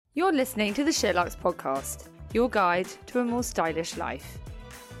You're listening to the Sherlock's podcast, your guide to a more stylish life.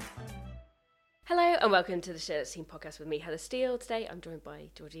 Hello and welcome to the Sherlock's Team podcast with me, Heather Steele. Today I'm joined by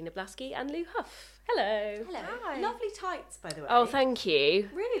Georgina Blaski and Lou Huff. Hello. Hello. Hi. Lovely tights, by the way. Oh, thank you.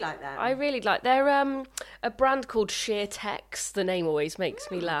 Really like them. I really like. They're a brand called Sheertex. The name always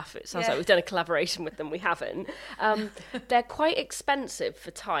makes me laugh. It sounds like we've done a collaboration with them. We haven't. They're quite expensive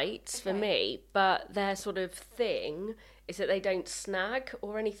for tights for me, but their sort of thing is that they don't snag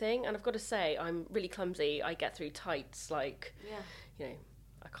or anything. And I've got to say, I'm really clumsy. I get through tights like, you know,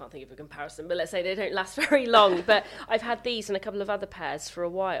 I can't think of a comparison, but let's say they don't last very long. But I've had these and a couple of other pairs for a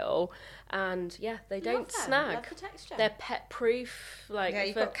while, and they don't snag. Love the texture. They're pet proof. Like,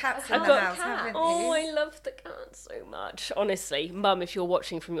 you've got cats in I've the got house, haven't you? Oh, I love the cats so much. Honestly, Mum, if you're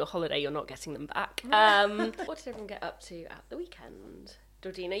watching from your holiday, you're not getting them back. What did everyone get up to at the weekend?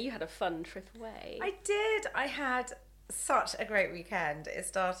 Georgina, you had a fun trip away. I did. I had such a great weekend. It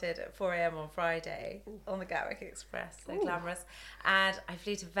started at 4 a.m. on Friday on the Gatwick Express, so glamorous. And I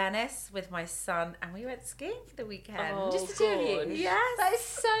flew to Venice with my son and we went skiing for the weekend. Oh, Just the two of you? good. Yes. That is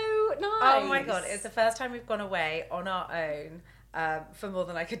so nice. Oh my God, it's the first time we've gone away on our own for more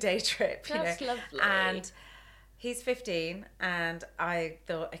than like a day trip. That's lovely. And he's 15 and I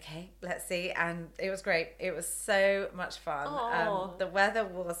thought, okay, let's see. And it was great. It was so much fun. The weather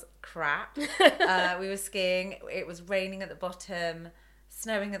was crap. We were skiing. It was raining at the bottom,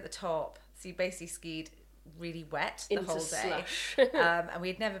 snowing at the top. So you basically skied really wet the Into whole day. slush. And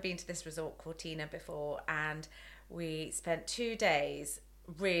we'd never been to this resort, Cortina, before. And we spent 2 days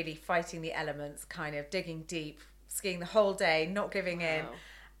really fighting the elements, kind of digging deep, skiing the whole day, not giving in.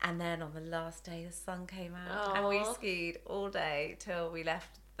 And then on the last day, the sun came out and we skied all day till we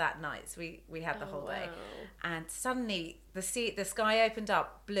left that night. So we had the whole day. And suddenly the sky opened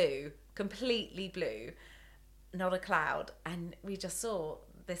up blue, completely blue, not a cloud. And we just saw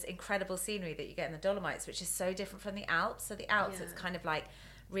this incredible scenery that you get in the Dolomites, which is so different from the Alps. So the Alps, it's kind of like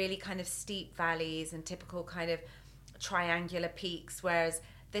really kind of steep valleys and typical kind of triangular peaks, whereas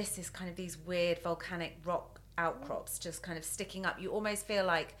this is kind of these weird volcanic rock outcrops just kind of sticking up. You almost feel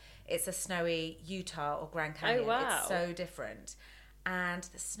like it's a snowy Utah or Grand Canyon. Oh, wow. It's so different. And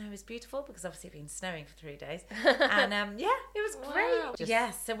the snow is beautiful because obviously it's been snowing for 3 days. And it was great.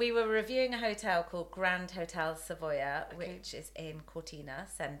 Yes, so we were reviewing a hotel called Grand Hotel Savoia, which is in Cortina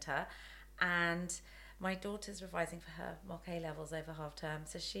Centre. And my daughter's revising for her mock A levels over half term.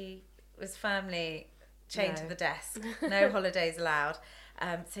 So she was firmly chained to the desk. No holidays allowed.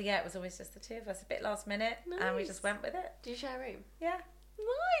 So it was always just the two of us, a bit last minute, and we just went with it. Do you share a room? Yeah.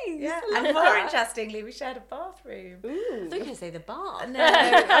 Nice. Yeah. And more interestingly, we shared a bathroom. I thought you were going to say the bar. No,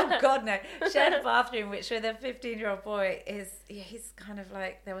 oh God, no. Shared a bathroom, which with a 15-year-old boy he's kind of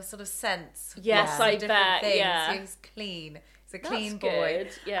like, there was sort of scents. Yes, I bet, things. yeah. He was clean. He's a clean That's boy. good,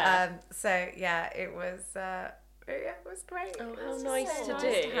 yeah. It was... it was great. Oh, It how was nice just to nice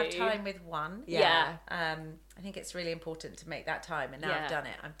do. to have time with one. Yeah. I think it's really important to make that time, and now Yeah. I've done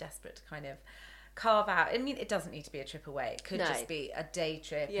it. I'm desperate to kind of carve out. I mean, it doesn't need to be a trip away. It could No. just be a day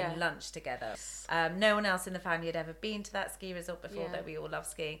trip Yeah. and lunch together. No one else in the family had ever been to that ski resort before, though we all love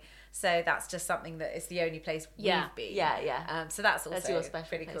skiing. So that's just something that is the only place we've been. Yeah. So that's also That's your special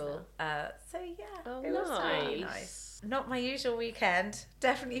pretty place cool. Oh, it was really nice. nice. Not my usual weekend.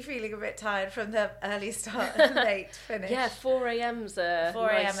 Definitely feeling a bit tired from the early start and late finish. Yeah, 4 a.m.'s a 4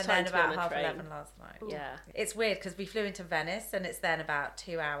 a.m. nice and time then to be on about the half train. 11 last night. Yeah. It's weird because we flew into Venice and it's then about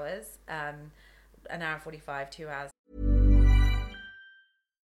 2 hours, an hour and 45, 2 hours.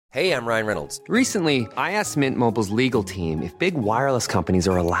 Hey, I'm Ryan Reynolds. Recently, I asked Mint Mobile's legal team if big wireless companies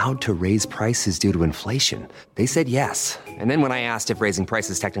are allowed to raise prices due to inflation. They said yes. And then when I asked if raising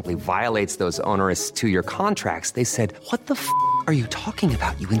prices technically violates those onerous two-year contracts, they said, "What the f*** are you talking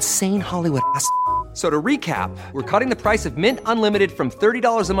about, you insane Hollywood ass?" So to recap, we're cutting the price of Mint Unlimited from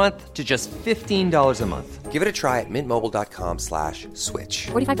 $30 a month to just $15 a month. Give it a try at mintmobile.com/switch.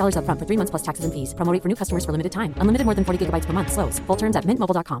 $45 up front for 3 months plus taxes and fees. Promo rate for new customers for limited time. Unlimited more than 40 gigabytes per month. Slows full terms at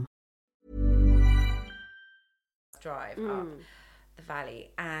mintmobile.com. Drive up the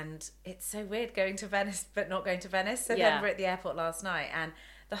valley, and it's so weird going to Venice but not going to Venice. So Yeah. then we're at the airport last night, and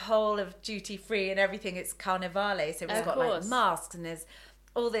the whole of duty free and everything, it's Carnivale, so it's Of got course. like masks and there's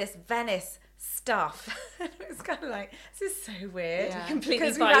all this Venice stuff. It's kind of like, this is so weird. Yeah. Completely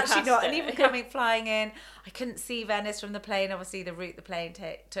because we've actually bypassed not, it. and even flying in, I couldn't see Venice from the plane. Obviously the route the plane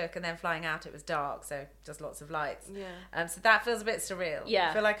took, and then flying out it was dark, so just lots of lights. Yeah. So that feels a bit surreal. Yeah.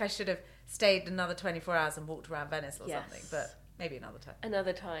 I feel like I should have stayed another 24 hours and walked around Venice or Yes. something, but maybe another time.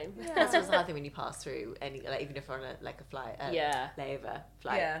 Another time. That's just another thing when you pass through any, like, even if we're on a flight, layover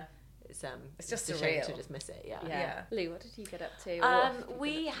flight. Yeah. It's just a shame surreal. to just miss it. Yeah. Yeah. Lou, what did you get up to?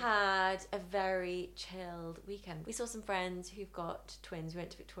 We had had a very chilled weekend. We saw some friends who've got twins. We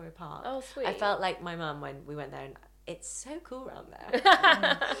went to Victoria Park. Oh, sweet. I felt like my mum when we went there, and it's so cool around there.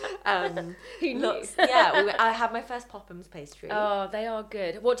 Who knew? I had my first Pophams pastry. Oh, they are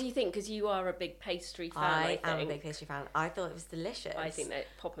good. What do you think? Because you are a big pastry fan, I am a big pastry fan. I thought it was delicious. I think that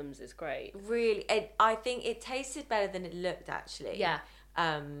Pophams is great. Really, I think it tasted better than it looked, actually. Yeah.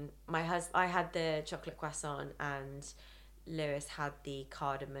 I had the chocolate croissant, and Lewis had the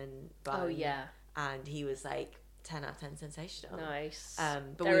cardamom bun. Oh yeah. And he was like 10 out of 10 sensational. Nice.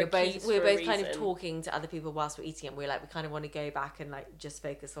 But we were both kind of talking to other people whilst we're eating it. We were like, we kind of want to go back and like just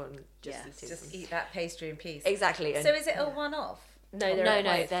focus on eat that pastry in peace. Exactly. So is it a one-off? No,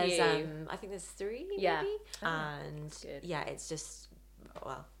 there's I think there's 3 maybe. Yeah. And good. yeah, it's just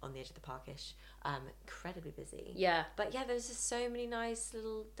on the edge of the parkish. Incredibly busy. Yeah. But yeah, there's just so many nice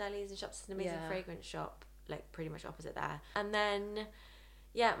little delis and shops. It's an amazing fragrance shop, like pretty much opposite there. And then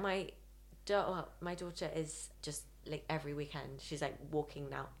my daughter is just like every weekend she's like walking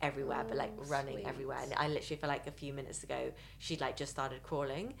now everywhere, but like running everywhere. And I literally feel like a few minutes ago she'd like just started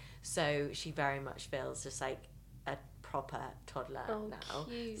crawling, so she very much feels just like a proper toddler now.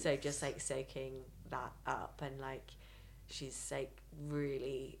 Cute. So just like soaking that up, and like she's like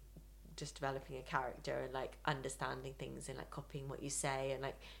really just developing a character and like understanding things and like copying what you say, and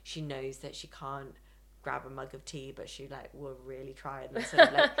like she knows that she can't grab a mug of tea, but she like will really try, and then sort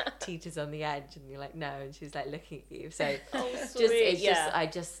of like teeters on the edge, and you're like no, and she's like looking at you. So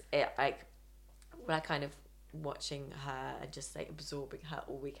I kind of watching her and just like absorbing her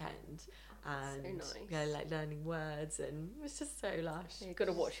all weekend, and so nice. You know, like learning words, and it's just so lush. You've got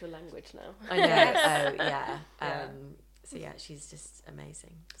to watch your language now. I know. So yeah, she's just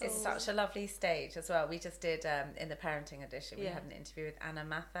amazing. It's such a lovely stage as well. We just did in the parenting edition, we had an interview with Anna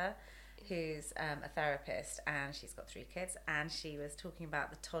Mather, who's a therapist, and she's got 3 kids, and she was talking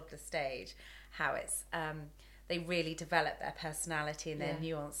about the toddler stage, how it's they really develop their personality and their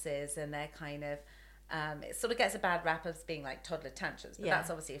nuances, and their kind of it sort of gets a bad rap as being like toddler tantrums, but that's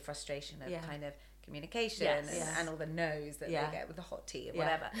obviously a frustration of kind of communication and all the no's that they get with the hot tea and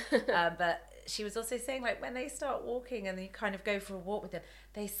whatever. But she was also saying, like, when they start walking and you kind of go for a walk with them,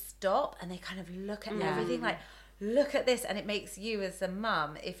 they stop and they kind of look at everything like, look at this, and it makes you as a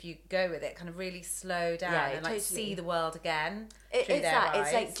mum, if you go with it, kind of really slow down and like see the world again through their eyes.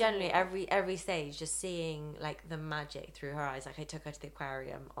 It's like generally every stage, just seeing like the magic through her eyes. Like I took her to the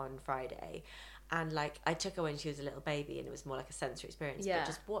aquarium on Friday, and like I took her when she was a little baby, and it was more like a sensory experience. But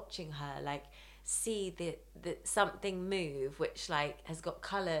just watching her like see the something move, which like has got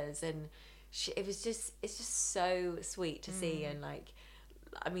colours, and it's just so sweet to see. And like,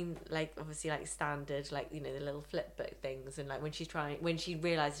 I mean, like obviously like standard, like, you know, the little flip book things, and like when she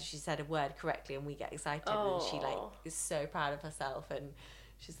realizes she said a word correctly and we get excited, and she like is so proud of herself, and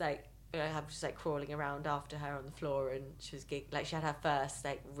she's like, you know, I'm just like crawling around after her on the floor, and she was like she had her first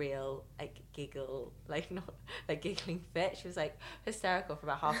like real like giggle, like not like giggling fit. She was like hysterical for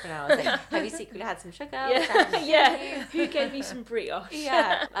about half an hour. I was like, have you secretly had some sugar? Who gave you some brioche?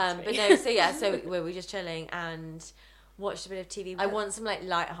 But no, so we were just chilling and watched a bit of TV. I want some like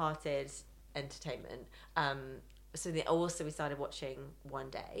light-hearted entertainment. So we started watching One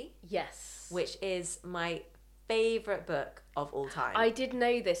Day. Yes. Which is my favourite book of all time. I did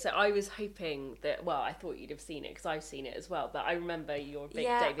know this, so I was hoping that, well, I thought you'd have seen it because I've seen it as well, but I remember you're a big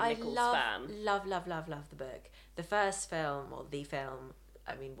David Nichols fan. Love the book. The first film, or the film,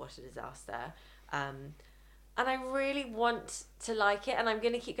 I mean, what a disaster. And I really want to like it, and I'm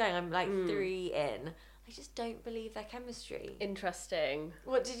going to keep going. I'm like 3 in. I just don't believe their chemistry. Interesting.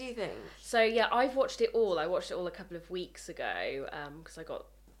 What did you think? So yeah, I've watched it all. I watched it all a couple of weeks ago because I got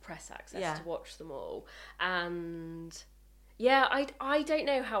press access to watch them all, and yeah, I don't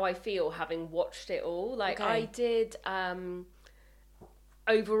know how I feel having watched it all. Like I did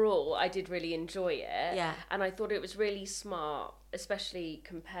overall I did really enjoy it, and I thought it was really smart, especially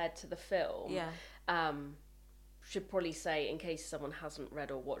compared to the film. Should probably say, in case someone hasn't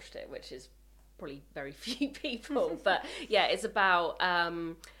read or watched it, which is probably very few people, but yeah, it's about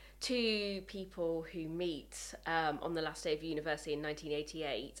 2 people who meet on the last day of university in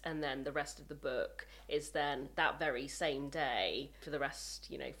 1988, and then the rest of the book is then that very same day for the rest,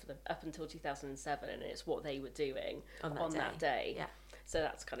 you know, up until 2007, and it's what they were doing on that day. Yeah. So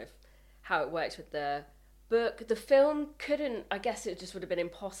that's kind of how it works with the book. The film couldn't, I guess it just would have been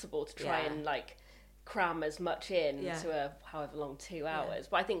impossible to try and like cram as much in to a however long 2 hours.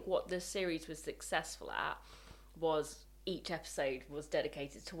 But I think what the series was successful at was each episode was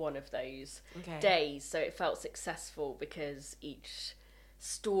dedicated to one of those days, so it felt successful because each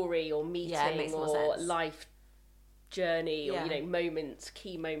story or meeting or life journey or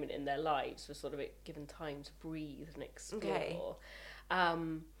key moment in their lives was sort of given time to breathe and explore.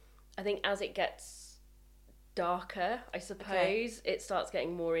 I think as it gets darker, I suppose, it starts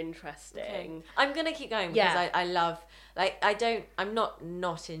getting more interesting. I'm gonna keep going because I love, like, I'm not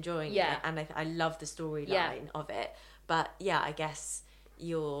enjoying it, and I love the storyline of it, but I guess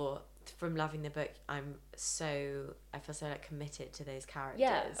from loving the book, I feel so like committed to those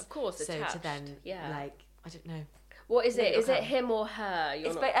characters, of course, so attached. to then like, I don't know, what is it? Is it him or her?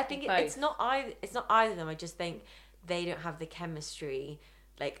 I think it's not either of them. I just think they don't have the chemistry,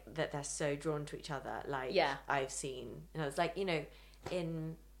 like, that they're so drawn to each other, like I've seen. It's like,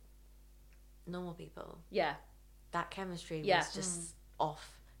 in Normal People, that chemistry was just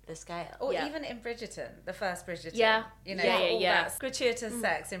off the scale. Or even in Bridgerton, the first Bridgerton. That gratuitous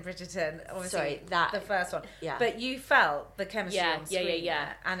sex in Bridgerton. Obviously, the first one. Yeah. But you felt the chemistry on screen.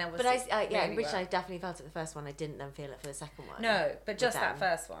 There, and it was. But in Bridgerton, I definitely felt it the first one. I didn't then feel it for the second one. No, but just that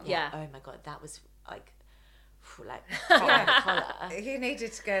first one. Yeah. Oh my God, that was like collar. You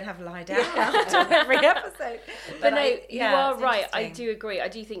needed to go and have a lie down after every episode. But no, you are right. I do agree. I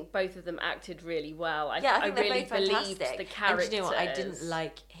do think both of them acted really well. I think really believed the characters. And you know what? I didn't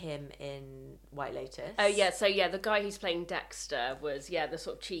like him in White Lotus. Oh yeah, so the guy who's playing Dexter was the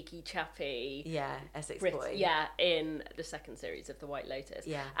sort of cheeky chappy Essex boy. In the second series of the White Lotus.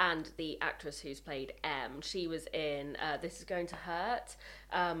 Yeah, and the actress who's played M, she was in This Is Going to Hurt,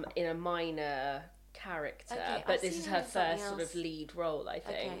 in a minor character, but this is her first sort of lead role, I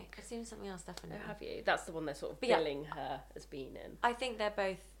think. Okay, I've seen something else, definitely. Oh, have you? That's the one they're sort of billing her as being in. I think they're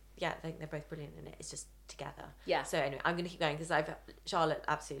both brilliant in it. It's just together. Yeah. So anyway, I'm going to keep going because Charlotte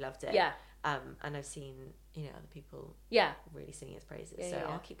absolutely loved it. Yeah. And I've seen other people really singing its praises.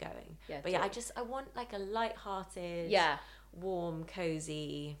 I'll keep going. Yeah. But I want like a light-hearted, warm,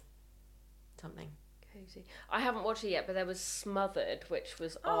 cozy something. Cozy. I haven't watched it yet, but there was Smothered, which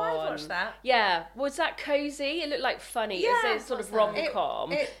was on. I watched that. Yeah, was that cozy? It looked like funny. Yeah, it's sort of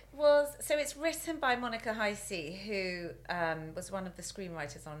rom-com. It was. So it's written by Monica Heisey, who was one of the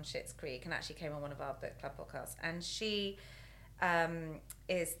screenwriters on Schitt's Creek, and actually came on one of our book club podcasts. And she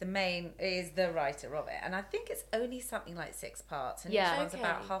is the writer of it. And I think it's only something like 6 parts, and each one's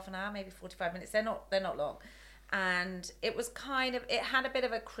about half an hour, maybe 45 minutes. They're not long. And it was it had a bit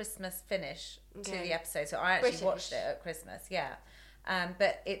of a Christmas finish to the episode. So I actually watched it at Christmas,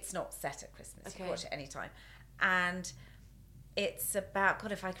 but it's not set at Christmas. Okay. You can watch it anytime. And it's about,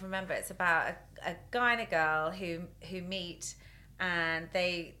 God, if I can remember, it's about a guy and a girl who meet, and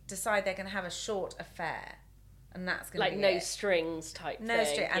they decide they're going to have a short affair. And that's going to be no strings type thing. No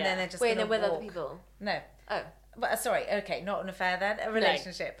string. And then they're just going to with other people? No. Oh. Well, sorry, okay, not an affair then, a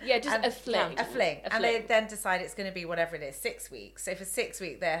relationship. No. Yeah, just a fling. A fling. And they then decide it's going to be whatever it is, 6 weeks. So for 6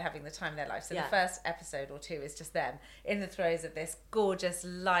 weeks, they're having the time of their life. So the first episode or 2 is just them in the throes of this gorgeous,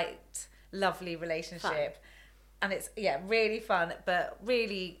 light, lovely relationship. And it's, really fun, but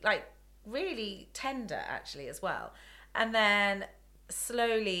really tender, actually, as well. And then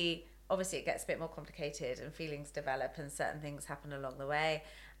slowly, obviously, it gets a bit more complicated and feelings develop and certain things happen along the way.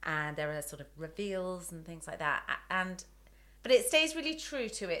 And there are sort of reveals and things like that, but it stays really true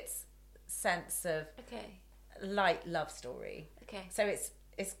to its sense of light love story. Okay, so it's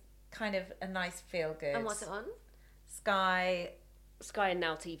kind of a nice feel good. And what's it on? Sky and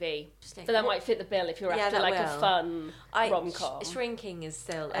Now TV. So that might fit the bill if you're after like a fun rom-com. Shrinking is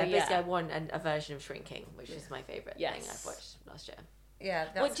still basically I want a version of Shrinking, which is my favourite thing I've watched last year.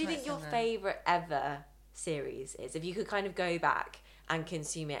 Yeah. What do you think your favourite ever series is? If you could kind of go back and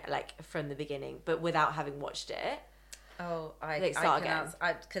consume it like from the beginning, but without having watched it. Oh,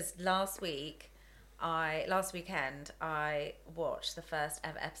 because last weekend I watched the first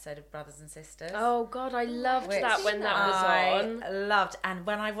ever episode of Brothers and Sisters. Oh God, I loved that when that was on. I loved, and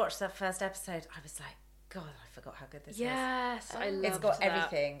when I watched that first episode, I was like, God, I forgot how good this is. Yes, I loved it. It's got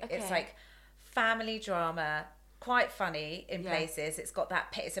everything. Okay. It's like family drama, quite funny in places. It's got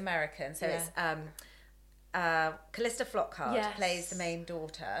that. It's American, so it's. Callista Flockhart plays the main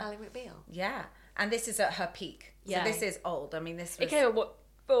daughter. Ally McBeal. Yeah. And this is at her peak. So this is old. I mean, this was... It came out,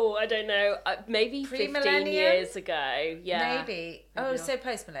 I don't know, maybe 15 years ago. Yeah. Maybe. Oh, so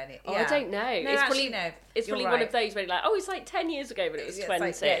post-millennial. Oh, I don't know. No, it's actually, no. It's probably one of those where you're like, it's like 10 years ago, but it was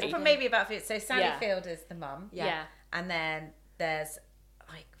 20. Like, maybe about... So Sally Field is the mum. Yeah. And then there's...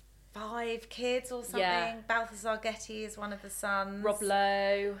 5 kids or something. Yeah. Balthazar Getty is one of the sons. Rob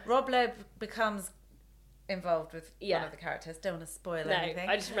Lowe becomes involved with one of the characters. Don't want to spoil anything.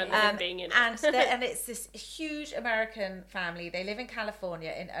 I just remember him being in it. And it's this huge American family. They live in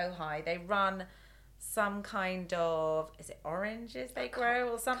California, in Ojai. They run some kind of, is it oranges they grow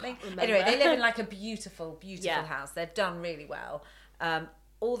or something? Anyway, they live in like a beautiful house. They're done really well.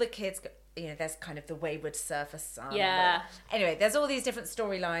 All the kids, there's kind of the wayward surfer son. Yeah. Anyway, there's all these different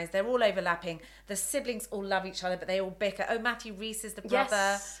storylines. They're all overlapping. The siblings all love each other, but they all bicker. Oh, Matthew Rhys is the brother.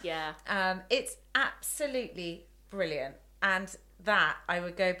 Yes. Yeah. It's absolutely brilliant. And that, I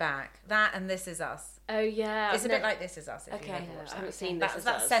would go back. That and This Is Us. Oh, yeah. It's a bit like This Is Us. If you Okay. watched I haven't that. seen That This Is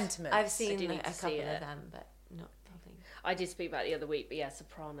that Us. sentiment. I've seen do like need a to see couple it. of them, but not nothing. I did speak about it the other week, but yeah,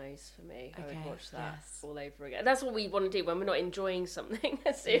 Sopranos for me. I Okay, would watch that yes. all over again. That's what we want to do when we're not enjoying something,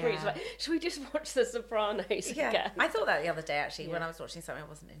 a series. Yeah. Like, should we just watch The Sopranos Yeah, again? I thought that the other day actually when I was watching something I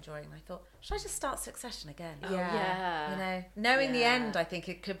wasn't enjoying. I thought, should I just start Succession again? Yeah. Knowing the Yeah. end, I think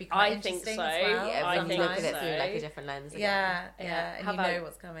it could be quite I think interesting so. as well. Yeah, I when you think look at it so. through like a different lens. Again. Yeah, and How you about- know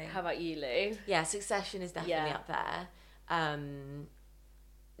what's coming. How about you, Lou? Yeah, Succession is definitely Yeah. up there.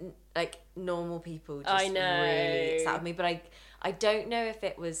 Like Normal People just I know. really sat with me, but I don't know if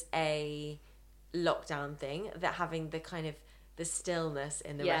it was a lockdown thing, that having the kind of the stillness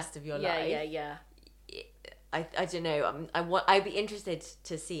in the rest of your life. Yeah. I don't know. I'd be interested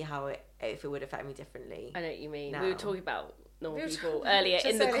to see how if it would affect me differently. I know what you mean. now. We were talking about normal We were people talking earlier just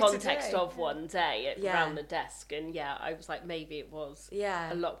in the earlier context today. of one day Yeah. around the desk, and I was like, maybe it was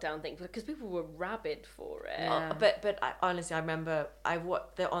Yeah. a lockdown thing because people were rabid for it. But honestly, I remember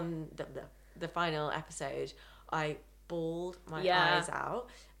on the final episode, I bawled my Yeah. eyes out,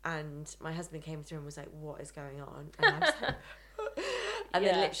 and my husband came through and was like, "What is going on?" And I was like, and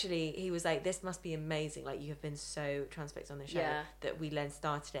then Yeah. literally he was like, "This must be amazing! Like you have been so transfixed on the show Yeah. that we then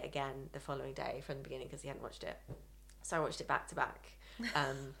started it again the following day from the beginning because he hadn't watched it." So I watched it back to back,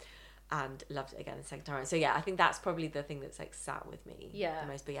 and loved it again the second time. So yeah, I think that's probably the thing that's like sat with me Yeah. the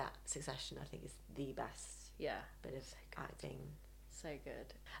most. But yeah, Succession I think is the best Yeah. bit of acting. So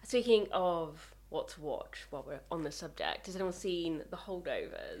good. Speaking of what to watch while we're on the subject, has anyone seen The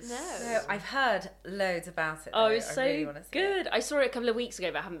Holdovers? So I've heard loads about it. Oh, though. it's I so really wanna see it. good. I saw it a couple of weeks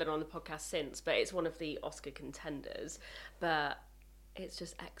ago, but I haven't been on the podcast since. But it's one of the Oscar contenders. But it's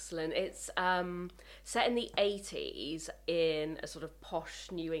just excellent. It's set in the 80s in a sort of posh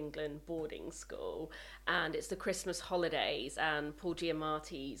New England boarding school, and it's the Christmas holidays, and Paul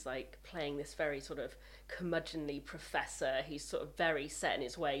Giamatti's like playing this very sort of curmudgeonly professor. He's sort of very set in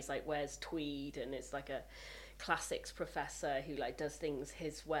his ways, like wears tweed, and it's like a classics professor who like does things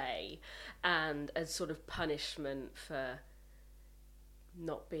his way, and as sort of punishment for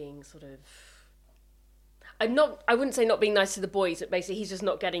not being sort of, I wouldn't say not being nice to the boys, but basically he's just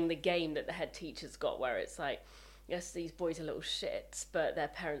not getting the game that the head teacher's got, where it's like, yes, these boys are little shits, but their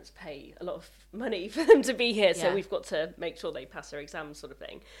parents pay a lot of money for them to be here, so Yeah. we've got to make sure they pass their exams, sort of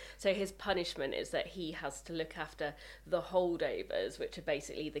thing. So his punishment is that he has to look after the holdovers, which are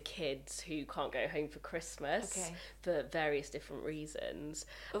basically the kids who can't go home for Christmas Okay. for various different reasons.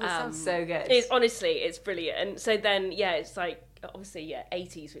 Oh, that sounds so good. Honestly, it's brilliant. So then, it's like, obviously,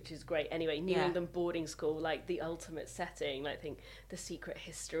 80s, which is great. Anyway, New Yeah. England boarding school, like the ultimate setting. Like, I think The Secret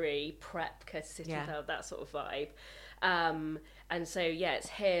History, Prep, Curtis City, Yeah. that sort of vibe. And so, it's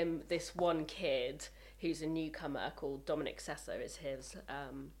him, this one kid who's a newcomer called Dominic Sessa is his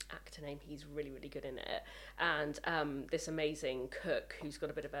actor name. He's really, really good in it. And this amazing cook who's got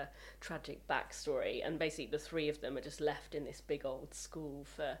a bit of a tragic backstory. And basically, the three of them are just left in this big old school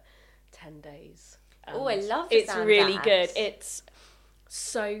for 10 days. Oh, I And love the it's sound of really that. good. It's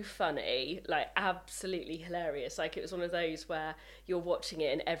so funny, like absolutely hilarious. Like it was one of those where you're watching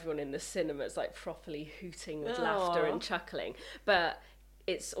it and everyone in the cinema is like properly hooting with laughter and chuckling. But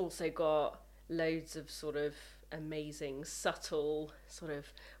it's also got loads of sort of amazing, subtle sort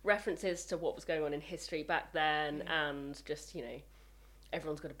of references to what was going on in history back then, and just,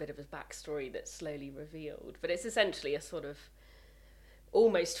 everyone's got a bit of a backstory that's slowly revealed. But it's essentially a sort of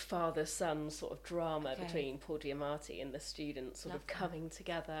almost father-son sort of drama between Paul Giamatti and the students sort of coming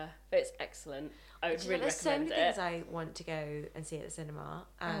together. But it's excellent. I would really There's so recommend many it. things I want to go and see at the cinema.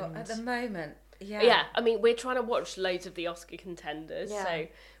 And At the moment, Yeah, I mean, we're trying to watch loads of the Oscar contenders, Yeah. so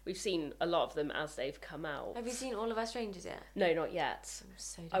we've seen a lot of them as they've come out. have you seen All of Us Strangers yet? No, not yet. I'm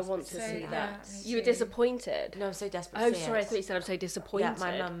so I want to desperate see yeah, that. me You were too. disappointed? No, I'm so desperate Oh, to see sorry, I it. thought you said I'm so disappointed. Yeah,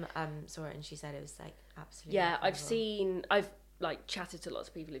 my mum saw it and she said it was like absolutely Yeah, incredible. I've like chatted to lots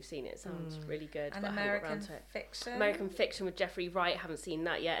of people who've seen it. It sounds really good. An but I haven't got around American to it. Fiction. American Fiction with Jeffrey Wright, haven't seen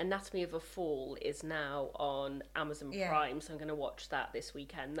that yet. Anatomy of a Fall is now on Amazon Yeah. Prime, so I'm going to watch that this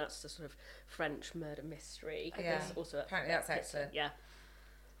weekend. That's the sort of French murder mystery. Yeah. There's also Apparently that's excellent. Yeah.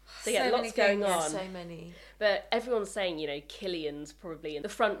 So yeah, lots going on. So many. But everyone's saying, you know, Cillian's probably the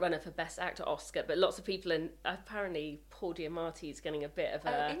front runner for Best Actor Oscar, but lots of people, and apparently Paul Giamatti's getting a bit of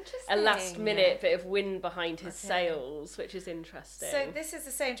a last minute bit of wind behind his sails, which is interesting. So this is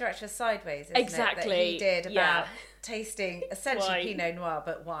the same director as Sideways, isn't exactly. it? That he did about tasting essentially wine. Pinot Noir,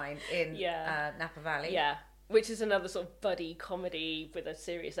 but wine in Napa Valley. Yeah, which is another sort of buddy comedy with a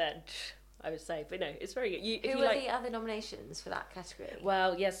serious edge, I would say. But no, it's very good. Who are the other nominations for that category?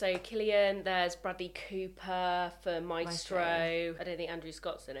 Well, yeah, so Cillian, there's Bradley Cooper for Maestro. I don't think Andrew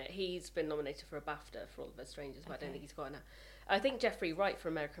Scott's in it. He's been nominated for a BAFTA for All of Us Strangers, but I don't think he's got it now. I think Jeffrey Wright for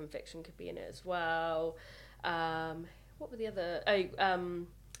American Fiction could be in it as well. What were the other...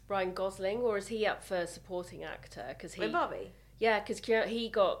 Ryan Gosling, or is he up for supporting actor? With Barbie? Yeah, because he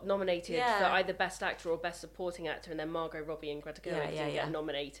got nominated for either Best Actor or Best Supporting Actor, and then Margot Robbie and Greta Gerwig didn't get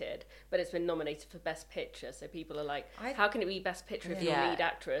nominated. But it's been nominated for Best Picture, so people are like, how can it be Best Picture if you're lead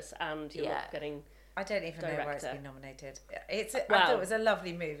actress and you're not getting... I don't even know where it's been nominated. I thought it was a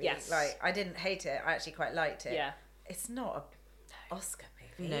lovely movie. Yes. Like, I didn't hate it. I actually quite liked it. Yeah. It's not an Oscar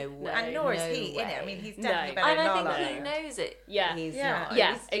movie. No way. And nor is he in it. I mean, he's definitely better and in La I La think Land. he knows it. Yeah. He's Yeah. not.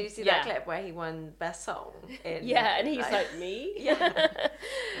 Yeah. Do you see that clip where he won Best Song? And he's like, me? It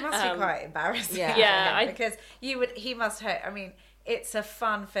must be quite embarrassing. Yeah. Because he must hope. I mean, it's a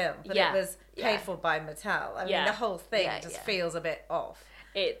fun film, but it was paid for by Mattel. I mean, the whole thing just feels a bit off.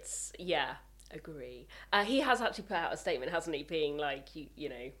 It's, agree. He has actually put out a statement, hasn't he, being like, you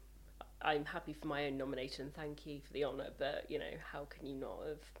know, I'm happy for my own nomination, thank you for the honour, but, you know, how can you not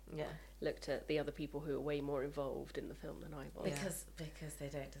have looked at the other people who are way more involved in the film than I was? Because they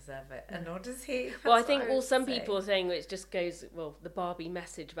don't deserve it, and nor does he. Well, I think some people are saying it just goes, the Barbie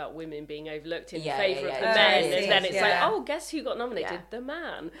message about women being overlooked in favour of the men, and then it's like, guess who got nominated? The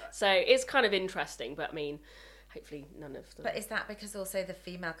man. So it's kind of interesting, but I mean, hopefully none of them. But is that because also the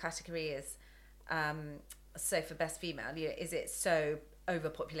female category is, so for Best Female, you know, is it so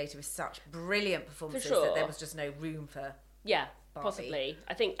overpopulated with such brilliant performances that there was just no room for Barbie? Possibly.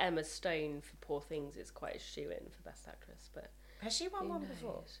 I think Emma Stone for Poor Things is quite a shoe-in for Best Actress, but has she won one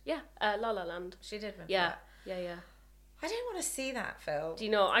before? La La Land. She did win yeah I don't want to see that film. Do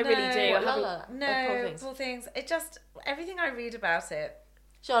you know? I really do. Poor Things. It just, everything I read about it,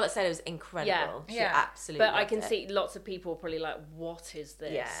 Charlotte said it was incredible. She absolutely But I can loved it. see lots of people probably like, what is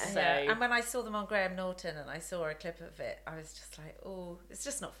this? Yeah. So... And when I saw them on Graham Norton and I saw a clip of it, I was just like, oh, it's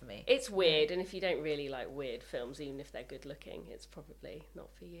just not for me. It's weird, and if you don't really like weird films, even if they're good looking, it's probably not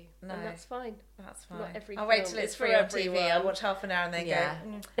for you. No. And that's fine. That's fine. Not every I'll wait film till it's is free for on TV. everyone. I'll watch half an hour and then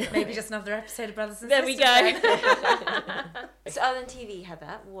go, maybe just another episode of Brothers and There Sisters. we go. So other than TV,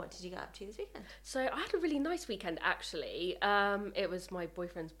 Heather, what did you get up to this weekend? So I had a really nice weekend, actually. It was my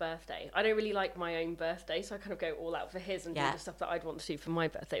boyfriend's birthday. I don't really like my own birthday, so I kind of go all out for his and do the stuff that I'd want to do for my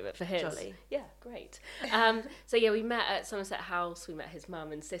birthday, but for his. Jolly. Yeah, great. So yeah, we met at Somerset House. We met his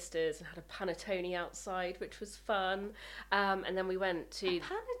mum and sisters and had a panettone outside, which was fun. And then we went to...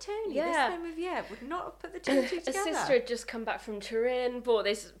 Panettone? This time of year would not have put the two and two together. A sister had just come back from Turin, bought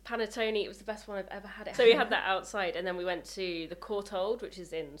this panettone. It was the best one I've ever had it. So we had that outside, and then we went to the Courtauld, which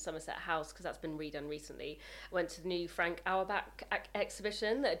is in Somerset House, because that's been redone recently. Went to the new Frank Auerbach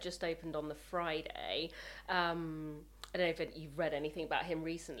exhibition that had just opened on the Friday. I don't know if you've read anything about him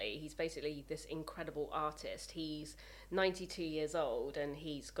recently. He's basically this incredible artist. He's 92 years old, and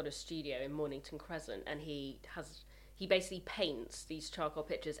he's got a studio in Mornington Crescent, and he basically paints these charcoal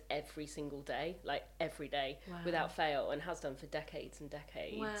pictures every single day, like every day, without fail, and has done for decades and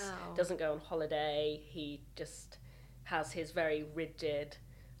decades. Wow. Doesn't go on holiday. He just has his very rigid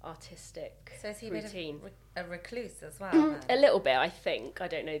artistic So is he routine. a recluse as well? A little bit, I think. I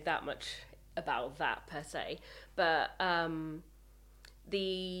don't know that much about that per se, but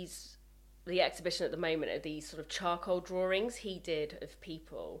the exhibition at the moment are these sort of charcoal drawings he did of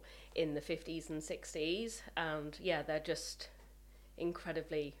people in the 50s and 60s, and they're just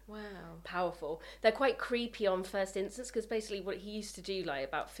incredibly powerful. They're quite creepy on first instance, because basically what he used to do, like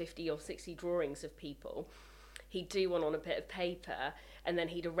about 50 or 60 drawings of people, he'd do one on a bit of paper and then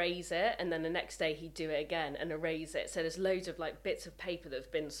he'd erase it, and then the next day he'd do it again and erase it. So there's loads of like bits of paper that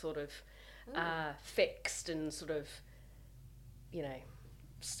have been sort of fixed and sort of, you know,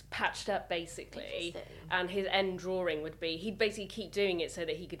 patched up basically. And his end drawing would be, he'd basically keep doing it so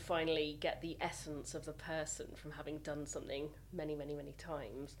that he could finally get the essence of the person from having done something many, many, many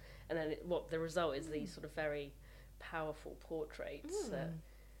times. And then what the result is these sort of very powerful portraits that...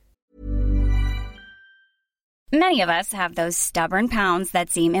 Many of us have those stubborn pounds that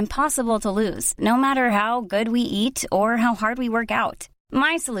seem impossible to lose, no matter how good we eat or how hard we work out.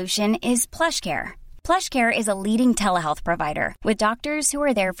 My solution is PlushCare. PlushCare is a leading telehealth provider with doctors who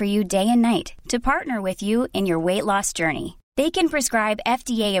are there for you day and night to partner with you in your weight loss journey. They can prescribe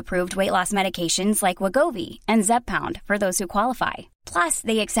FDA-approved weight loss medications like Wegovy and Zepbound for those who qualify. Plus,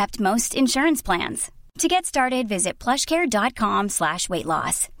 they accept most insurance plans. To get started, visit plushcare.com/weight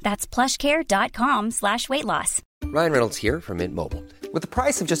loss. That's plushcare.com/weight loss. Ryan Reynolds here from Mint Mobile. With the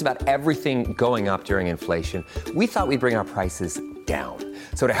price of just about everything going up during inflation, we thought we'd bring our prices down.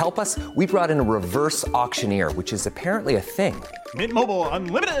 So to help us, we brought in a reverse auctioneer, which is apparently a thing. Mint Mobile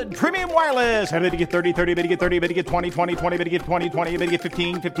Unlimited Premium Wireless. How to get 30, 30, bit to get 30, bit to get 20, 20, 20, bit to get 20, 20, bit to get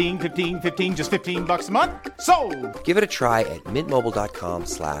 15, 15, 15, 15, just $15 a month? Sold! Give it a try at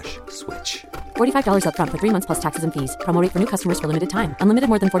mintmobile.com/switch. $45 up front for 3 months plus taxes and fees. Promo rate for new customers for limited time. Unlimited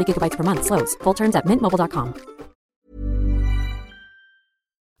more than 40 gigabytes per month. Slows full terms at mintmobile.com.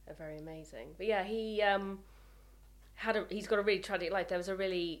 Very amazing. But yeah, he's got a really tragic life. There was a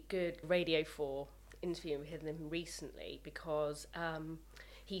really good Radio 4 interview with him recently because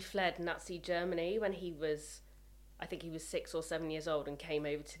he fled Nazi Germany when he was, I think he was 6 or 7 years old, and came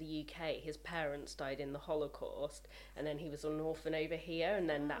over to the UK. His parents died in the Holocaust, and then he was an orphan over here, and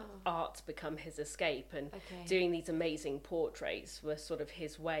then that art's become his escape, and doing these amazing portraits was sort of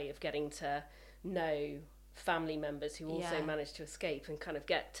his way of getting to know family members who also managed to escape and kind of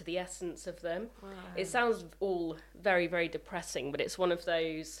get to the essence of them. It sounds all very, very depressing, but it's one of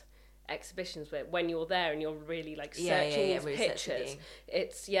those exhibitions where when you're there and you're really like searching these pictures,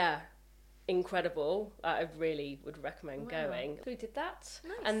 it's incredible. I really would recommend going. We did that.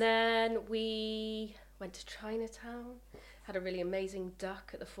 Nice. And then we went to Chinatown, had a really amazing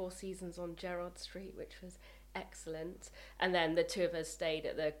duck at the Four Seasons on Gerrard Street, which was excellent. And then the two of us stayed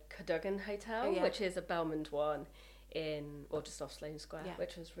at the Cadogan Hotel, which is a Belmond one just off Sloane Square,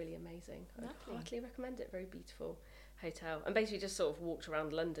 which was really amazing. I'd heartily recommend it. Very beautiful hotel. And basically just sort of walked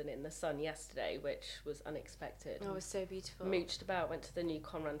around London in the sun yesterday, which was unexpected. Oh, it was so beautiful. Mooched about, went to the new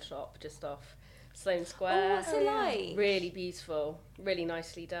Conran shop just off Sloane Square. Oh, what's it like? Really beautiful, really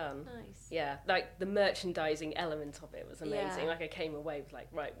nicely done. Nice. Yeah, like the merchandising element of it was amazing. Yeah. Like I came away with like,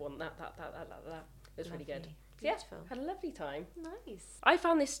 right, want that. It was really good. Beautiful. Yeah, had a lovely time. Nice. I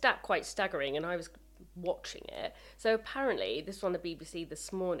found this stat quite staggering, and I was watching it. So apparently, this was on the BBC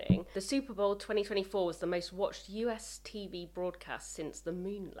this morning, the Super Bowl 2024 was the most watched US TV broadcast since the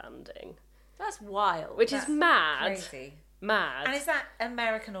moon landing. That's wild. Which is mad. Crazy. Mad. And is that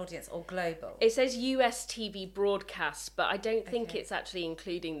American audience or global? It says US TV broadcasts, but I don't think it's actually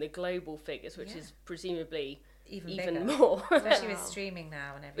including the global figures, which is presumably even more. Especially with streaming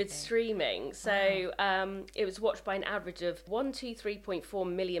now and everything. With streaming. So it was watched by an average of 123.4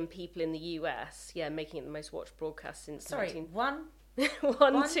 million people in the US. Yeah, making it the most watched broadcast since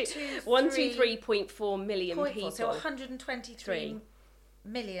 123.4 million people. So 123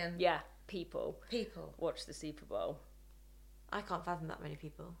 million people watched the Super Bowl. I can't fathom that many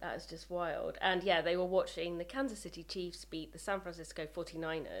people. That is just wild. And they were watching the Kansas City Chiefs beat the San Francisco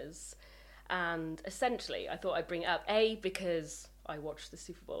 49ers. And essentially, I thought I'd bring it up, A, because I watch the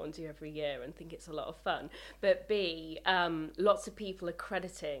Super Bowl and do every year and think it's a lot of fun, but B, lots of people are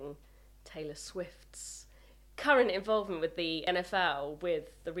crediting Taylor Swift's current involvement with the NFL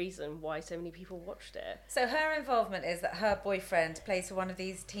with the reason why so many people watched it. So her involvement is that her boyfriend plays for one of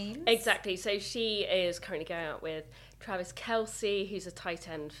these teams? Exactly. So she is currently going out with Travis Kelce, who's a tight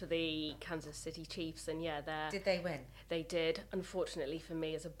end for the Kansas City Chiefs, and Did they win? They did. Unfortunately for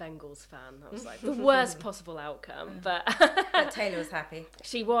me as a Bengals fan, that was like the worst possible outcome. But Taylor was happy.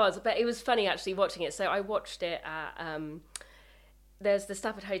 She was, but it was funny actually watching it. So I watched it at there's the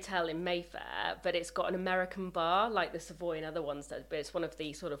Stafford Hotel in Mayfair, but it's got an American bar like the Savoy and other ones, but it's one of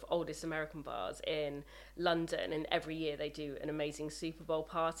the sort of oldest American bars in London, and every year they do an amazing Super Bowl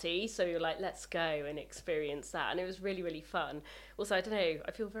party, so you're like, let's go and experience that, and it was really, really fun. Also, I don't know,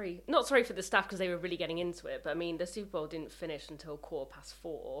 I feel very, not sorry for the staff because they were really getting into it, but I mean, the Super Bowl didn't finish until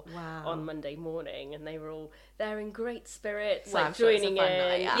 4:15 on Monday morning, and they were all there in great spirits, like joining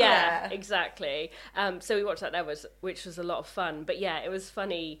in. Yeah, exactly. So we watched that there, which was a lot of fun, but it was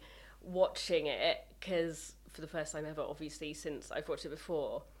funny watching it because for the first time ever, obviously, since I've watched it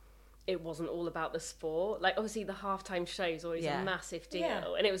before, it wasn't all about the sport. Like, obviously, the halftime show is always a massive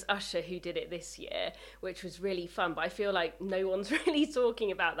deal. And it was Usher who did it this year, which was really fun. But I feel like no one's really talking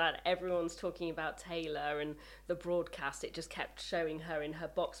about that. Everyone's talking about Taylor and the broadcast. It just kept showing her in her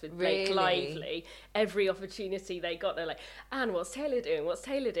box with Blake Lively. Every opportunity they got, they're like, Anne, what's Taylor doing? What's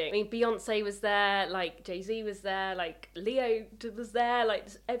Taylor doing? I mean, Beyonce was there, like, Jay-Z was there, like, Leo was there, like,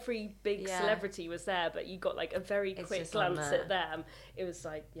 every big celebrity was there. But you got, like, a very quick glance at them. It was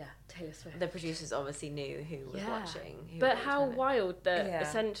like, Taylor Swift. The producers obviously knew who was watching. But how wild that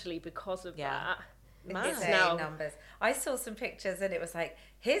essentially because of that, insane numbers. I saw some pictures and it was like,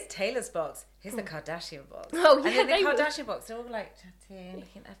 here's Taylor's box, here's the Kardashian box. Oh, yeah, and then the Kardashian box, they're all like chatting,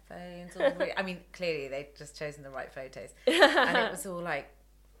 looking at their phones. I mean, clearly they'd just chosen the right photos. And it was all like,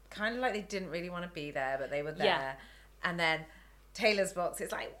 kind of like they didn't really want to be there, but they were there. Yeah. And then Taylor's box,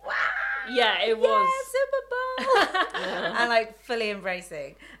 it's like, wow. Yeah, it was. Super Bowl. And like fully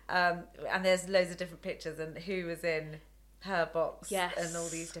embracing. And there's loads of different pictures and who was in her box. Yes. And all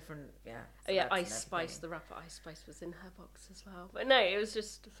these different, Ice Spice, the rapper Ice Spice was in her box as well. But no, it was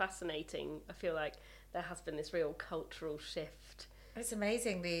just fascinating. I feel like there has been this real cultural shift. It's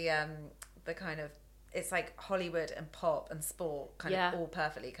amazing the kind of, it's like Hollywood and pop and sport kind of all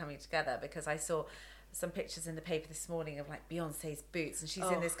perfectly coming together, because I saw some pictures in the paper this morning of like Beyonce's boots, and she's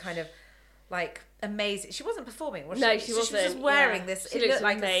in this kind of like amazing, she wasn't performing, was she? No, she wasn't. She was just wearing this, she it looked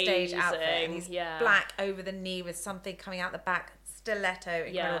like amazing. a stage outfit, and he's black over the knee with something coming out the back, stiletto,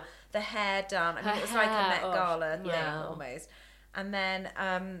 incredible. The hair done, I mean, it was like a Met Gala thing almost. And then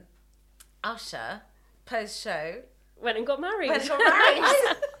Usher, post-show, went and got married. What is that?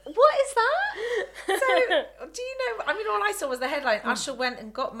 So, do you know, I mean, all I saw was the headline, Usher went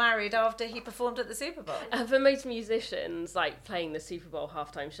and got married after he performed at the Super Bowl. For most musicians, like, playing the Super Bowl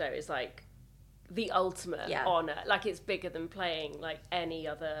halftime show is like the ultimate honour. Like, it's bigger than playing like any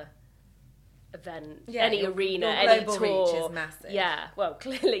other event, any arena, any tour. Reach is massive. Yeah, well,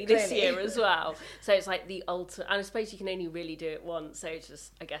 clearly this year as well. So it's like the ultimate, and I suppose you can only really do it once, so it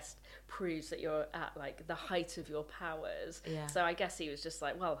just, I guess, proves that you're at like the height of your powers. So I guess he was just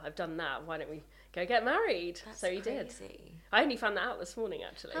like, well, I've done that, why don't we go get married? So he did. I only found that out this morning,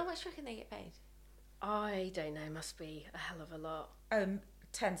 actually. How much reckon they get paid? I don't know, must be a hell of a lot.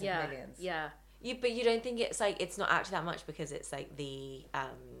 Tens of millions. But you don't think it's like, it's not actually that much because it's like the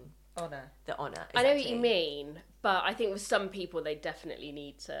honour. The honour. Exactly. I know what you mean, but I think with some people they definitely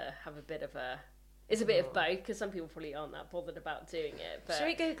need to have a bit of a... It's a bit of both, because some people probably aren't that bothered about doing it. But should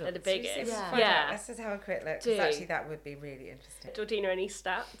we Google? They're the biggest. Let's just have a quick look, because actually that would be really interesting. Georgina, any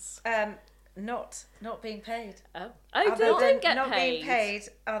stats? Not being paid. They don't get not paid. Being paid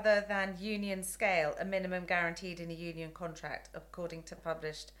other than union scale, a minimum guaranteed in a union contract, according to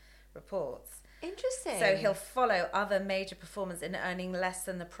published reports. Interesting. So he'll follow other major performers in earning less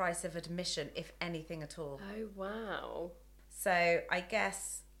than the price of admission, if anything at all. Oh, wow. So I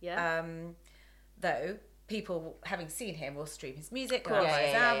guess, though, people having seen him will stream his music, buy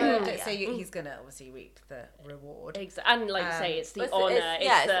his album, so he's going to obviously reap the reward. And like you say, it's the honour.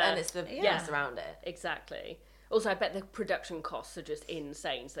 It's the yes around it. Exactly. Also, I bet the production costs are just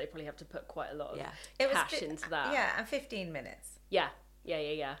insane, so they probably have to put quite a lot of cash into that. Yeah, and 15 minutes. Yeah.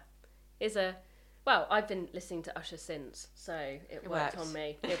 Well, I've been listening to Usher since, so it worked on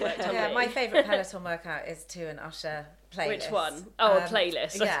me. My favourite Peloton workout is to an Usher playlist. Which one? Oh, a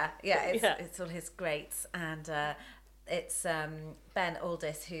playlist. It's all his greats, and it's Ben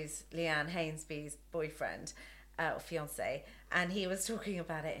Aldis, who's Leanne Hainsby's boyfriend or fiance, and he was talking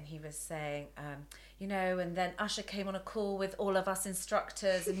about it, and he was saying, and then Usher came on a call with all of us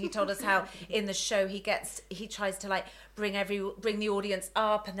instructors, and he told us how in the show he tries to like bring the audience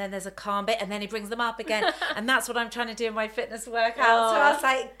up, and then there's a calm bit, and then he brings them up again, and that's what I'm trying to do in my fitness workout. So I was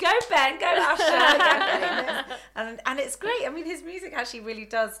like, go Ben, go Usher, and it's great. I mean, his music actually really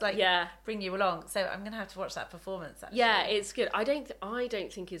does like bring you along. So I'm gonna have to watch that performance. Actually. Yeah, it's good. I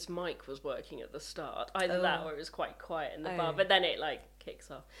don't think his mic was working at the start. Either that or it was quite quiet in the bar, but then it like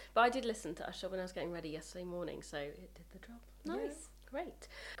kicks off. But I did listen to Usher when I was getting ready yesterday morning, so it did the job. Nice. Great.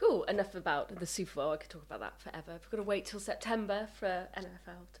 Cool. Enough about the Super Bowl. I could talk about that forever. We've got to wait till September for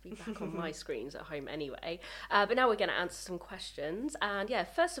NFL to be back on my screens at home anyway. But now we're going to answer some questions. And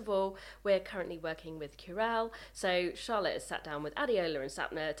first of all, we're currently working with Curel. So Charlotte has sat down with Adeola and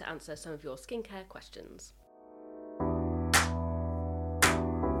Sapna to answer some of your skincare questions.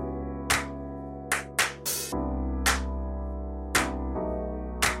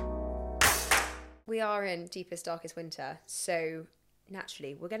 We are in deepest, darkest winter, so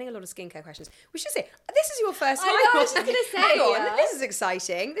naturally we're getting a lot of skincare questions. We should say, this is your first time. I know, I was just going to say. Hang on, this is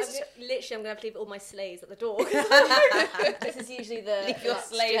exciting. I'm going to have to leave all my slaves at the door. This is usually the... Leave your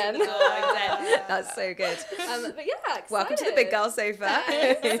slaves at the door. That's so good. But yeah, excited. Welcome to the Big Girl Sofa.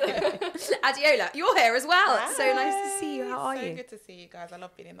 Adiola, you're here as well. Hi. It's so nice to see you. How are you? So good to see you guys. I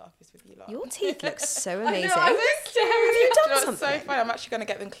love being in the office with you lot. Your teeth look so amazing. I know, Have you done something? So fun. I'm actually going to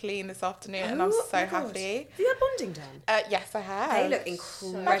get them clean this afternoon, and I'm so happy. Have you had bonding done? Yes, I have. They look look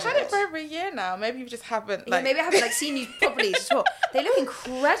incredible. I've had it for over a year now. Maybe you just haven't like... Yeah, maybe I haven't like seen you properly to talk. They look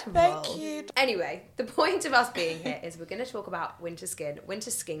incredible. Thank you. Anyway, the point of us being here is we're going to talk about winter skin, winter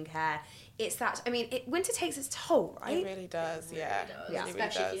skincare. It's that, I mean, winter takes its toll, right? It really does, yeah. Yeah.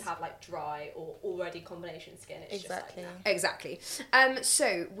 Especially if you have like dry or already combination skin. It's Exactly. just like Exactly.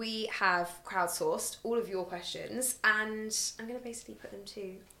 So we have crowdsourced all of your questions and I'm going to basically put them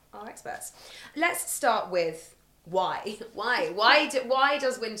to our experts. Let's start with why. Why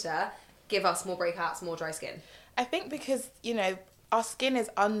does winter give us more breakouts, more dry skin? I think because, you know, our skin is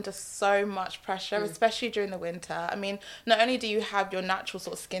under so much pressure, especially during the winter. I mean, not only do you have your natural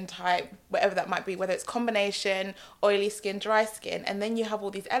sort of skin type, whatever that might be, whether it's combination, oily skin, dry skin, and then you have all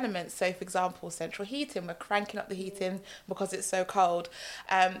these elements. So, for example, central heating, we're cranking up the heating because it's so cold.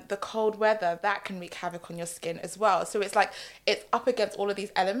 The cold weather, that can wreak havoc on your skin as well. So it's like, it's up against all of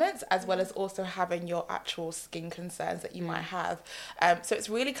these elements, as well as also having your actual skin concerns that you might have. So it's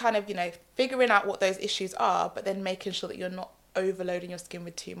really kind of, you know, figuring out what those issues are, but then making sure that you're not overloading your skin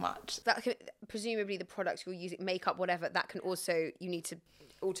with too much. That can, presumably the products you're using, makeup, whatever, that can also, you need to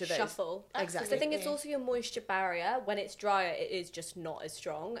alter those. shuffle. Exactly. I think it's also your moisture barrier. When it's drier, it is just not as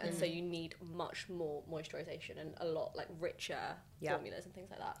strong, and so you need much more moisturization and a lot like richer formulas and things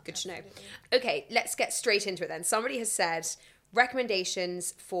like that. Good to know. Okay, let's get straight into it then. Somebody has said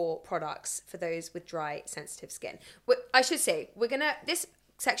recommendations for products for those with dry, sensitive skin. I should say, this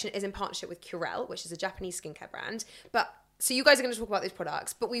section is in partnership with Curel, which is a Japanese skincare brand, so you guys are going to talk about those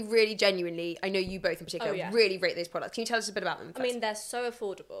products, but we really genuinely, I know you both in particular, really rate those products. Can you tell us a bit about them first? I mean, they're so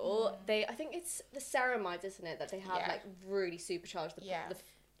affordable. I think it's the ceramides, isn't it, that they have like really supercharged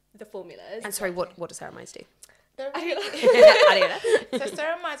the formulas. And sorry, what do ceramides do? So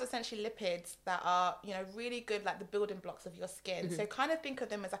ceramides are essentially lipids that are, you know, really good, like the building blocks of your skin. So kind of think of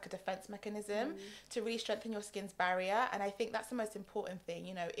them as like a defense mechanism to really strengthen your skin's barrier. And I think that's the most important thing.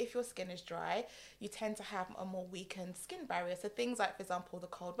 You know, if your skin is dry, you tend to have a more weakened skin barrier. So things like, for example, the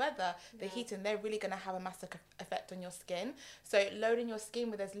cold weather, the heating, they're really going to have a massive effect on your skin. So loading your skin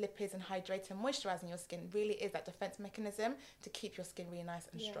with those lipids and hydrating and moisturizing your skin really is that defense mechanism to keep your skin really nice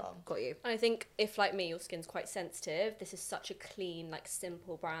and strong. Got you. And I think if, like me, your skin's quite sensitive, this is such a clean, like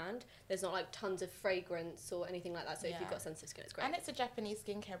simple brand. There's not like tons of fragrance or anything like that. So if you've got sensitive skin, it's great. And it's a Japanese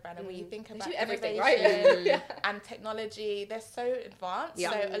skincare brand, and when you think about do everything innovation right. and technology, they're so advanced.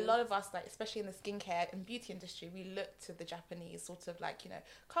 Yeah. So a lot of us, like especially in the skincare and beauty industry, we look to the Japanese sort of like, you know,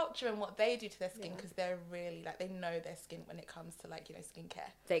 culture and what they do to their skin, because they're really like, they know their skin when it comes to like, you know, skincare.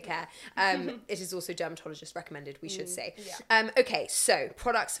 They care. It is also dermatologist recommended, we should say. Okay, so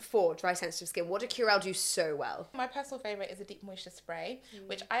products for dry, sensitive skin. What do Curel do so well? My personal favourite is a deep moisture spray,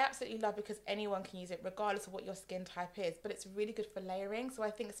 which I absolutely love because anyone can use it regardless of what your skin type is, but it's really good for layering. So I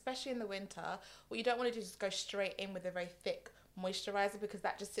think especially in the winter, what you don't want to do is just go straight in with a very thick moisturizer, because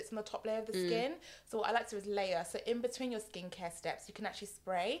that just sits on the top layer of the skin. So what I like to do is layer. So in between your skincare steps, you can actually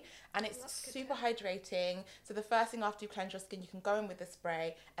spray, and it's super hydrating. So the first thing after you cleanse your skin, you can go in with the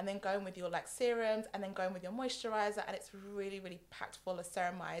spray, and then go in with your like serums, and then go in with your moisturizer, and it's really, really packed full of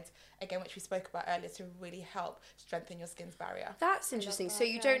ceramides, again, which we spoke about earlier, to really help strengthen your skin's barrier. That's interesting. So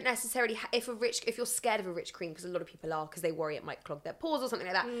you don't necessarily, if you're scared of a rich cream, because a lot of people are, because they worry it might clog their pores or something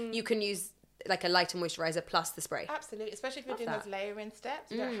like that, you can use like a lighter moisturizer plus the spray. Absolutely, especially if you're doing those layering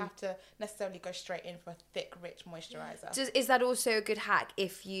steps, you don't have to necessarily go straight in for a thick, rich moisturizer. Is that also a good hack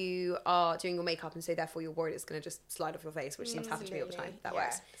if you are doing your makeup and so therefore you're worried it's going to just slide off your face, which seems to happen to me all the time? That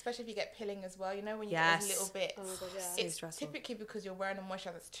works. Especially if you get pilling as well. You know, when you get a little bit, it's stressful. typically because you're wearing a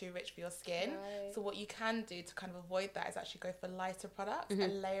moisturizer that's too rich for your skin. Right. So what you can do to kind of avoid that is actually go for lighter products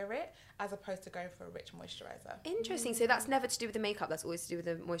and layer it, as opposed to going for a rich moisturizer. Interesting. So that's never to do with the makeup, that's always to do with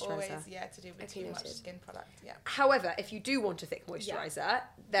the moisturizer. Always, to do with too much skin product. However, if you do want a thick moisturizer,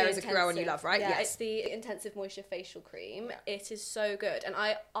 there is a Curel one you love, right? Yeah, it's the Intensive Moisture Facial Cream. Yeah. It is so good, and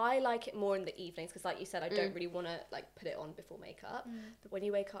I like it more in the evenings, because like you said, I don't really want to like put it on before makeup. But when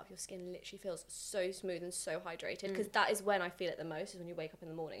you wake up, your skin literally feels so smooth and so hydrated, because that is when I feel it the most, is when you wake up in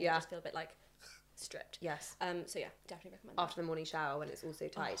the morning. Yeah. You just feel a bit like stripped. Yes. So yeah, definitely recommend after the morning shower when it's all so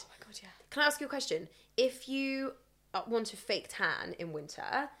tight. Oh my god, yeah. Can I ask you a question? If you want a fake tan in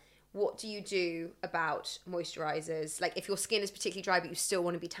winter, what do you do about moisturizers? Like if your skin is particularly dry but you still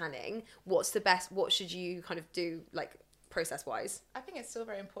want to be tanning, what should you kind of do, like process wise? I think it's still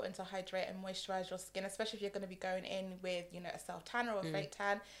very important to hydrate and moisturize your skin, especially if you're going to be going in with, you know, a self tanner or a fake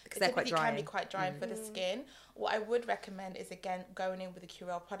tan, because they're quite dry. Can be quite dry for the skin. What I would recommend is, again, going in with the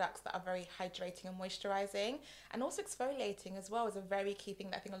Curel products that are very hydrating and moisturizing, and also exfoliating as well is a very key thing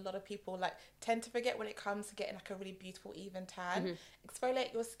that I think a lot of people like tend to forget when it comes to getting like a really beautiful even tan.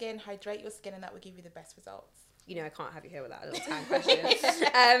 Exfoliate your skin, hydrate your skin, and that will give you the best results. You know, I can't have you here with that little tan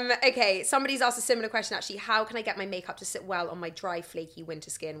question. Okay, somebody's asked a similar question actually. How can I get my makeup to sit well on my dry, flaky winter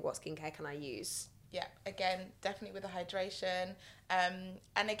skin? What skincare can I use? Yeah, again, definitely with the hydration.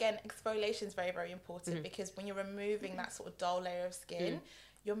 And again, exfoliation is very, very important because when you're removing that sort of dull layer of skin,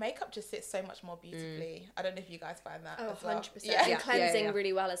 your makeup just sits so much more beautifully. I don't know if you guys find that as well. 100%. And cleansing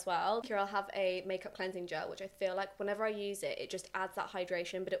really well as well. Here I'll have a makeup cleansing gel, which I feel like whenever I use it, it just adds that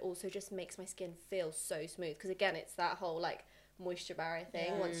hydration, but it also just makes my skin feel so smooth. Because again, it's that whole like moisture barrier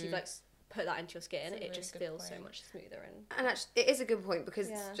thing. Once you've like put that into your skin, it just feels so much smoother. And actually, it is a good point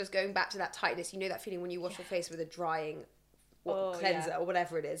because just going back to that tightness, you know that feeling when you wash your face with a drying cleanser or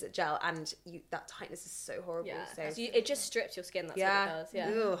whatever it is, a gel, and that tightness is so horrible. So it just strips your skin. That's what it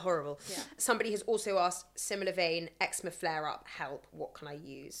does. Ugh, horrible. Somebody has also asked, similar vein, eczema flare up, help, what can I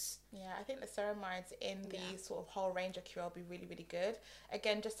use? Yeah, I think the ceramides in the sort of whole range of Curel will be really, really good.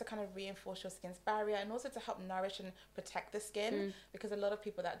 Again, just to kind of reinforce your skin's barrier and also to help nourish and protect the skin, because a lot of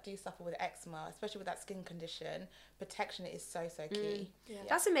people that do suffer with eczema, especially with that skin condition, protection is so key.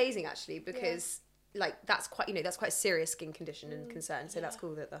 That's amazing actually, because like that's quite a serious skin condition and concern, so that's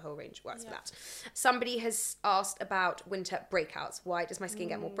cool that the whole range works for that. Somebody has asked about winter breakouts. Why does my skin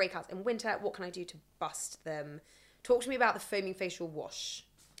get more breakouts in winter? What can I do to bust them? Talk to me about the foaming facial wash.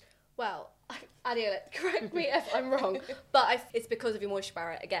 Well, Adiola, correct me if I'm wrong, but it's because of your moisture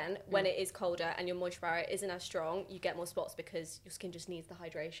barrier. Again, when it is colder and your moisture barrier isn't as strong, you get more spots because your skin just needs the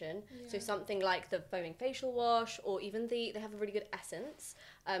hydration. So something like the foaming facial wash, or even they have a really good essence,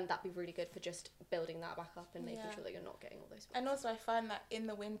 that'd be really good for just building that back up and making sure that you're not getting all those spots. And also I find that in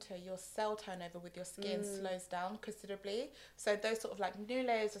the winter, your cell turnover with your skin slows down considerably. So those sort of like new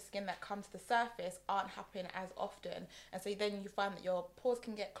layers of skin that come to the surface aren't happening as often. And so then you find that your pores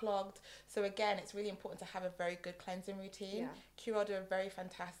can get clogged. So again, it's really important to have a very good cleansing routine. Curel do a very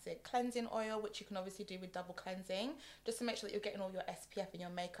fantastic cleansing oil, which you can obviously do with double cleansing, just to make sure that you're getting all your SPF and your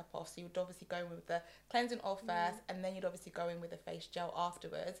makeup off. So you'd obviously go in with the cleansing oil first, and then you'd obviously go in with the face gel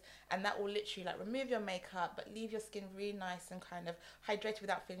afterwards, and that will literally like remove your makeup but leave your skin really nice and kind of hydrated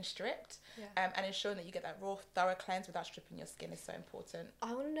without feeling stripped. And ensuring that you get that raw, thorough cleanse without stripping your skin is so important.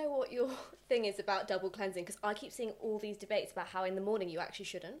 I want to know what your thing is about double cleansing, because I keep seeing all these debates about how in the morning you actually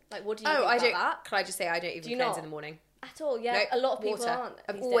shouldn't. Like, what do you think about that? Can I just say I don't even cleanse in the morning? At all, a lot of people aren't.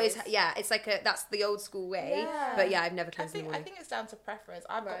 I've always, it's like that's the old school way. But I've never cleansed in the morning. I think it's down to preference.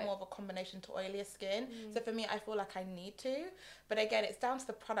 I've got more of a combination to oilier skin, so for me, I feel like I need to. But again, it's down to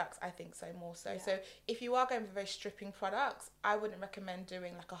the products, I think, so more so. So if you are going for very stripping products, I wouldn't recommend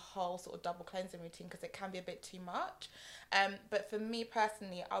doing like a whole sort of double cleansing routine because it can be a bit too much. But for me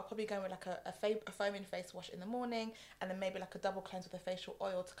personally, I'll probably go with like a foaming face wash in the morning, and then maybe like a double cleanse with a facial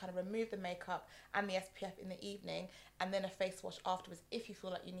oil to kind of remove the makeup and the SPF in the evening, and then a face wash afterwards if you feel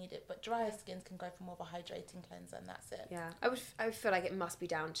like you need it. But drier skins can go for more of a hydrating cleanser, and that's it. Yeah, I would feel like it must be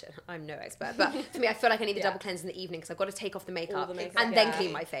down to, I'm no expert, but for me, I feel like I need the double cleanse in the evening because I've got to take off the makeup and then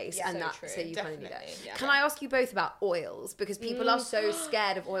clean my face, and so you kind of need it. Yeah. Can I ask you both about oils, because people are so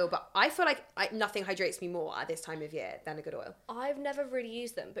scared of oil, but I feel like nothing hydrates me more at this time of year than a good oil. I've never really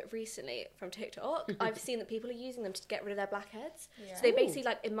used them, but recently from TikTok, I've seen that people are using them to get rid of their blackheads. So they basically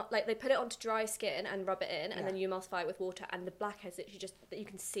like they put it onto dry skin and rub it in, and then you emulsify it with water, and the blackheads literally just that you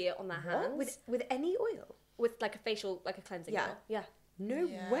can see it on their hands. With any oil? With like a facial, like a cleansing oil. Yeah. No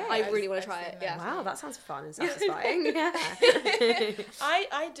way. I really want to try it. Yeah. Wow, that sounds fun and satisfying.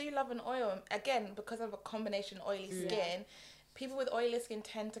 I do love an oil. Again, because of a combination oily skin, people with oily skin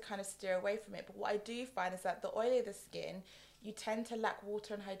tend to kind of steer away from it. But what I do find is that the oilier the skin, you tend to lack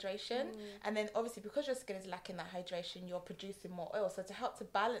water and hydration. And then obviously because your skin is lacking that hydration, you're producing more oil. So to help to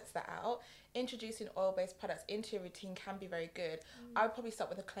balance that out, introducing oil-based products into your routine can be very good. I would probably start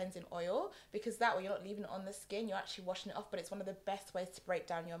with a cleansing oil, because that way you're not leaving it on the skin, you're actually washing it off, but it's one of the best ways to break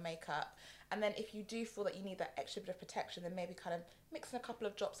down your makeup. And then if you do feel that you need that extra bit of protection, then maybe kind of mixing a couple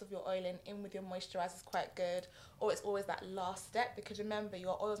of drops of your oil in with your moisturizer is quite good. Or it's always that last step, because remember,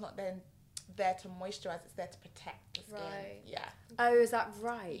 your oil's not then there to moisturize, it's there to protect the skin. Right. Yeah. Oh, is that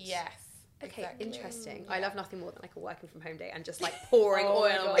right? Yes. Okay, exactly. Interesting. I love nothing more than like a working from home day and just like pouring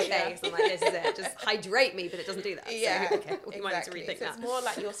oil on my face. I'm like, this is it. Just hydrate me, but it doesn't do that. Yeah, so, okay, we might need to rethink so that. It's more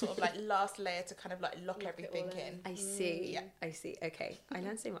like your sort of like last layer to kind of like lock everything in. I see. I see. Okay, I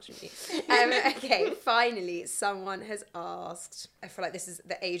learned so much from you. Okay, finally, someone has asked. I feel like this is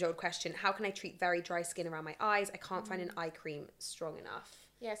the age-old question. How can I treat very dry skin around my eyes? I can't find an eye cream strong enough.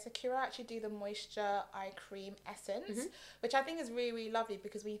 Yeah, so Cura actually do the Moisture Eye Cream Essence, which I think is really, really lovely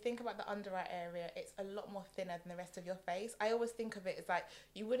because when you think about the under eye area, it's a lot more thinner than the rest of your face. I always think of it as like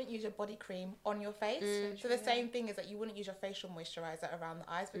you wouldn't use your body cream on your face. So the same thing is that you wouldn't use your facial moisturizer around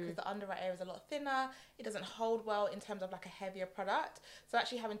the eyes because the under eye area is a lot thinner. It doesn't hold well in terms of like a heavier product. So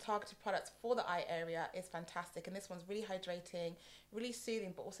actually having targeted products for the eye area is fantastic. And this one's really hydrating, really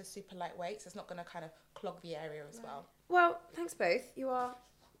soothing, but also super lightweight. So it's not going to kind of clog the area as well. Well, thanks both. You are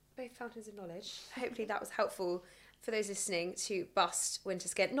both fountains of knowledge. Hopefully that was helpful for those listening to bust winter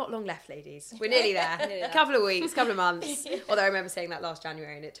skin. Not long left, ladies. We're nearly there. A couple of weeks, couple of months. Although I remember saying that last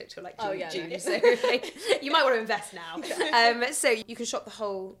January and it took till like June. So like, you might want to invest now. So you can shop the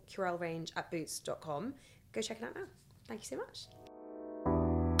whole Curel range at boots.com. Go check it out now. Thank you so much.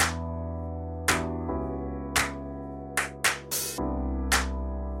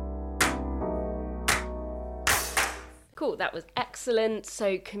 Cool, that was excellent.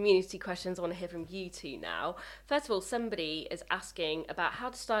 So community questions, I want to hear from you two now. First of all, somebody is asking about how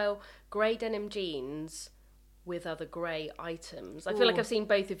to style grey denim jeans with other grey items. I feel like I've seen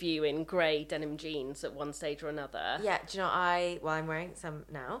both of you in grey denim jeans at one stage or another. Yeah, do you know, I'm wearing some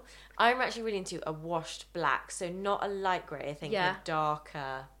now. I'm actually really into a washed black, so not a light grey, I think a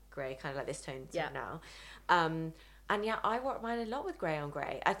darker grey, kind of like this tone now. And yeah, I work mine a lot with grey on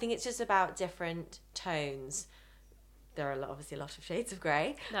grey. I think it's just about different tones. There are obviously a lot of shades of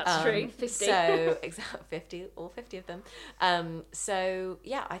grey. That's true, 50. So, all 50 of them. So,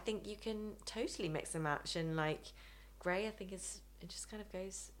 yeah, I think you can totally mix and match. And, like, grey, I think it just kind of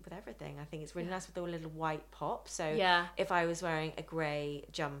goes with everything. I think it's really nice with all little white pop. So, if I was wearing a grey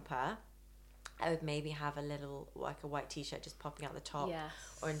jumper, I would maybe have a little, like a white T-shirt just popping out the top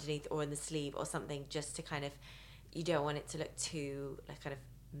or underneath or in the sleeve or something just to kind of, you don't want it to look too, like, kind of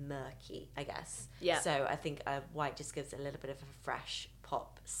murky, I guess. So I think white just gives a little bit of a fresh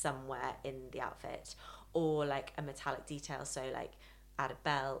pop somewhere in the outfit, or like a metallic detail, so like add a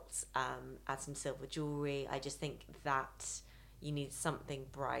belt, add some silver jewelry. I just think that you need something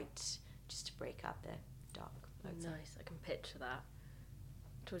bright just to break up the dark. Nice, I can picture that.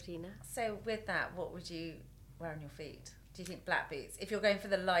 Georgina? So with that, what would you wear on your feet? Do you think black boots? If you're going for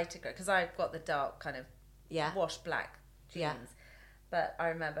the lighter grey, because I've got the dark kind of washed black jeans. But I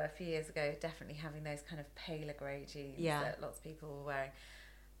remember a few years ago definitely having those kind of paler grey jeans that lots of people were wearing.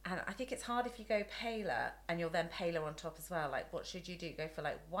 And I think it's hard if you go paler and you're then paler on top as well. Like, what should you do? Go for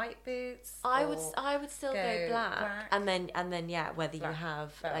like white boots? I would still go black. And then whether you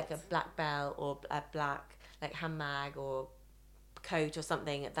have belt, like a black belt or a black like handbag or coat or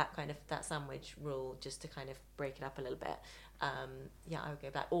something, that sandwich rule, just to kind of break it up a little bit. I would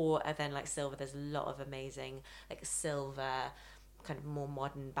go black. Or then like silver. There's a lot of amazing like silver kind of more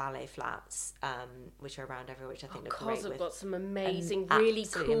modern ballet flats, which are around everywhere, which I think look great. I've got some amazing, really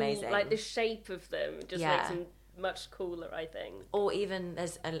cool, amazing. Like the shape of them just makes them much cooler, I think. Or even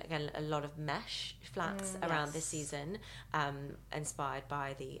there's a lot of mesh flats around this season, inspired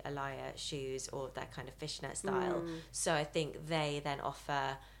by the Alaya shoes or that kind of fishnet style. So I think they then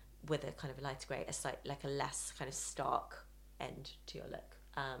offer, with a kind of a lighter grey, a slight, like a less kind of stark end to your look.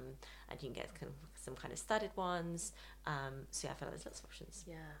 And you can get kind of some kind of studded ones. So I feel like there's lots of options.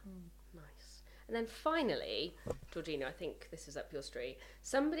 Yeah, nice. And then finally, Georgina, I think this is up your street.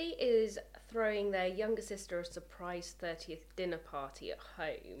 Somebody is throwing their younger sister a surprise 30th dinner party at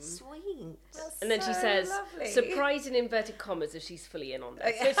home. Sweet. And then she says, surprise in inverted commas, if she's fully in on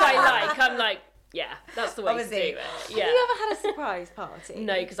this. Which I like. I'm like, yeah, that's the way to do it. Yeah. Have you ever had a surprise party?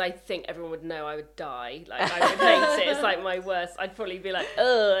 No, because I think everyone would know I would die. Like, I would hate it. It's like my worst. I'd probably be like,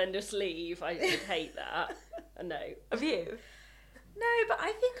 ugh, and just leave. I would hate that. No. Have you? No, but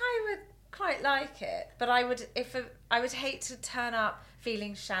I think I would quite like it. But I would hate to turn up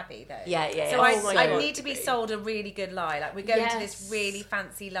feeling shabby though. Yeah. So I need to be sold a really good lie. Like, we're going to this really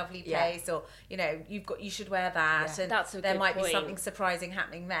fancy, lovely place, or you should wear that, and that's there might be something surprising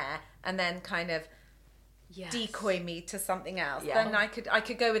happening there, and then kind of decoy me to something else. Then I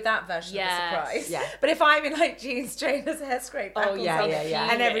could go with that version of the surprise. Yeah. But if I'm in like jeans, trainers, hair scrape back,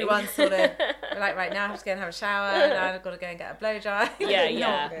 and everyone's sort of like, right now I have to go and have a shower, and I've got to go and get a blow dry.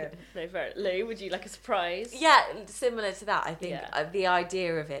 No, very. Lou, would you like a surprise? Yeah, similar to that. I think the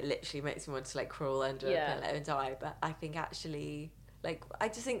idea of it literally makes me want to like crawl under a pillow and die. But I think actually, like, I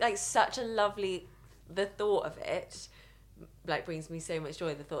just think like such a lovely, the thought of it like brings me so much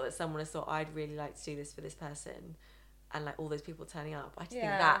joy. The thought that someone has thought, I'd really like to do this for this person, and like all those people turning up. I just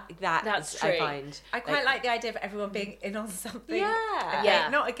think that's true. I quite like the idea of everyone being in on something.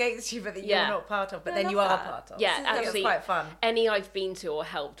 Not against you, but that you're not part of, but then you are part of. Yeah, actually, it's quite fun. Any I've been to or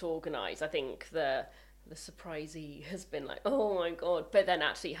helped organise, I think the surprisee has been like, oh my God, but then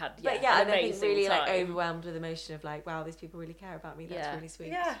actually had an an I amazing think really time. like overwhelmed with emotion of like, wow, these people really care about me. That's really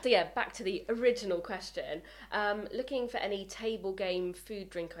sweet. Yeah. So back to the original question. Looking for any table game, food,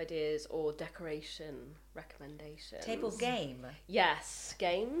 drink ideas or decoration recommendations. Table game. Yes,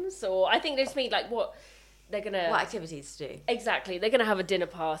 games. Or I think they just mean like what they're gonna. What activities to do? Exactly, they're gonna have a dinner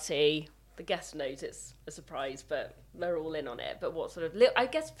party. The guest knows it's a surprise, but they're all in on it. But what sort of, I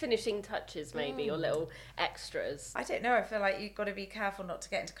guess, finishing touches maybe, or little extras? I don't know. I feel like you've got to be careful not to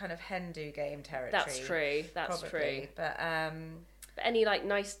get into kind of hen-do game territory. That's true. That's true. But any like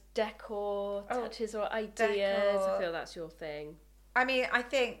nice decor touches or ideas? Decor. I feel that's your thing. I mean, I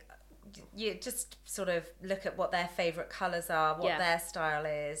think you just sort of look at what their favourite colours are, what their style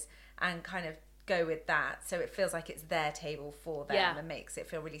is, and kind of go with that, so it feels like it's their table for them and makes it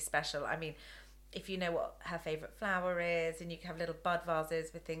feel really special. I mean, if you know what her favourite flower is, and you can have little bud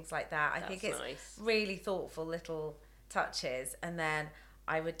vases with things like that, I think it's really thoughtful little touches. And then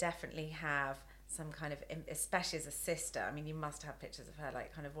I would definitely have some kind of, especially as a sister, I mean, you must have pictures of her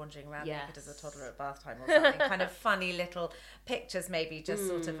like kind of wandering around naked as a toddler at bath time or something, kind of funny little pictures maybe just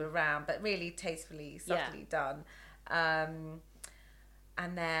sort of around, but really tastefully, subtly done.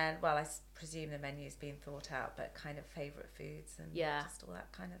 And then, well, I presume the menu's been thought out, but kind of favourite foods and just all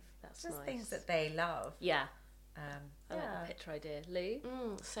that kind of, that's just nice. things that they love. I like the picture idea. Lou?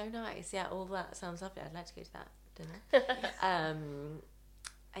 So nice. Yeah, all that sounds lovely. I'd like to go to that dinner.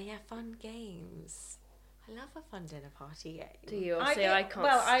 Fun games. I love a fun dinner party game. Do you? I can't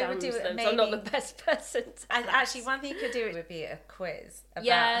stand I would do them, maybe, so I'm not the best person to and ask. actually, one thing you could do would be a quiz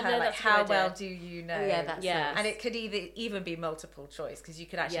about her, like that's a how good idea. well do you know? That's nice. And it could even be multiple choice, because you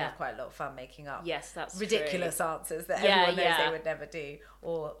could actually have quite a lot of fun making up that's ridiculous true. answers that everyone knows they would never do,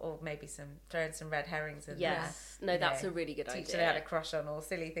 or maybe throw in some red herrings in there. That's a really good idea. Teach her they had a crush on, or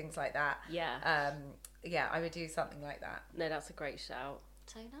silly things like that. I would do something like that. No, that's a great shout.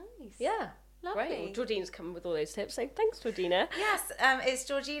 So nice. Yeah. Lovely. Great. Well, Georgina's come with all those tips, so thanks, Georgina. Yes, it's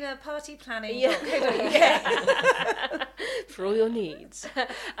Georgina Party Planning. For all your needs.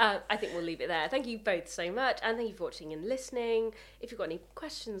 I think we'll leave it there. Thank you both so much, and thank you for watching and listening. If you've got any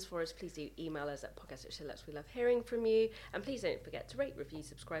questions for us, please do email us at podcast@shillux. We love hearing from you, and please don't forget to rate, review,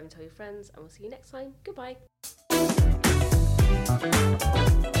 subscribe, and tell your friends. And we'll see you next time. Goodbye.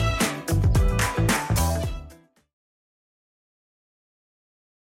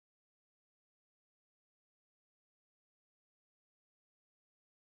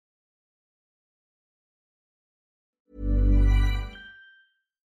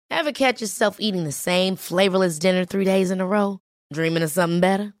 Ever catch yourself eating the same flavorless dinner 3 days in a row? Dreaming of something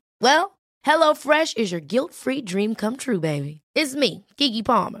better? Well, HelloFresh is your guilt-free dream come true, baby. It's me, Keke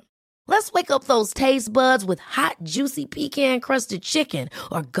Palmer. Let's wake up those taste buds with hot, juicy pecan-crusted chicken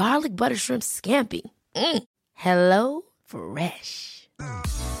or garlic butter shrimp scampi. Hello Fresh.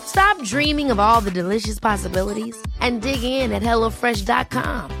 Stop dreaming of all the delicious possibilities and dig in at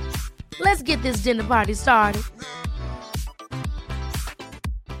HelloFresh.com. Let's get this dinner party started.